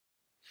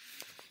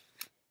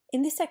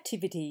In this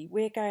activity,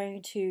 we're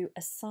going to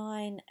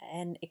assign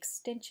an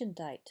extension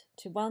date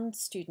to one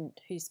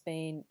student who's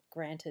been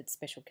granted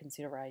special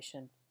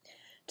consideration.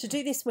 To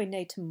do this, we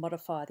need to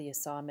modify the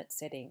assignment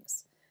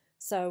settings.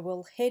 So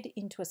we'll head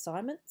into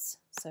Assignments,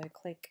 so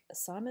click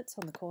Assignments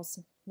on the course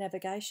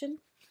navigation,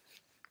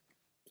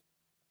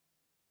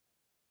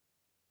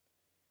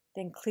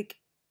 then click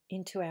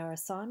into our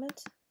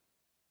assignment,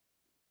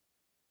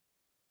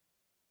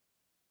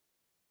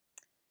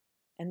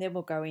 and then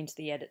we'll go into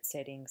the Edit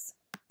settings.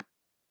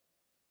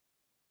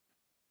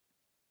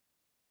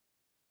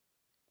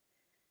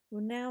 We'll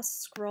now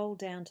scroll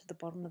down to the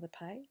bottom of the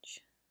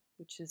page,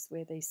 which is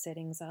where these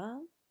settings are.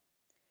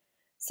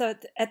 So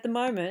at the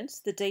moment,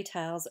 the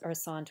details are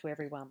assigned to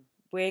everyone.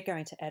 We're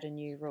going to add a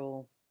new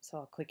rule. So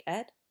I'll click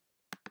Add.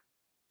 I'll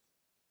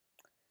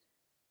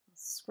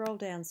scroll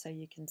down so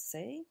you can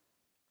see.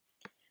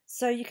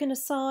 So you can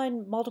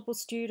assign multiple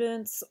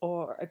students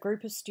or a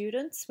group of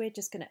students. We're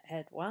just going to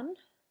add one.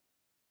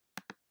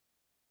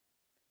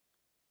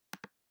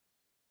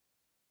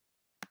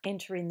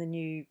 Enter in the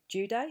new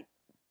due date.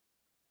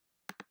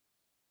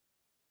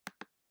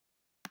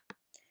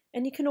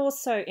 And you can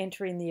also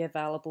enter in the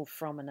available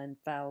from and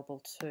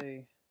available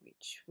to,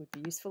 which would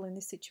be useful in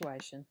this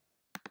situation.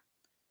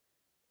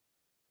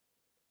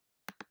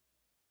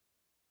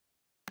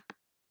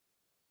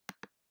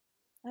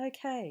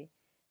 Okay,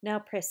 now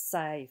press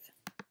Save.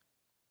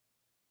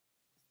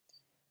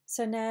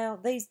 So now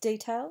these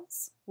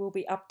details will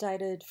be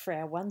updated for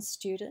our one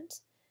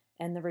student,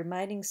 and the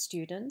remaining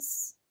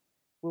students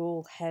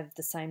will have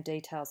the same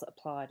details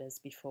applied as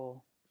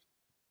before.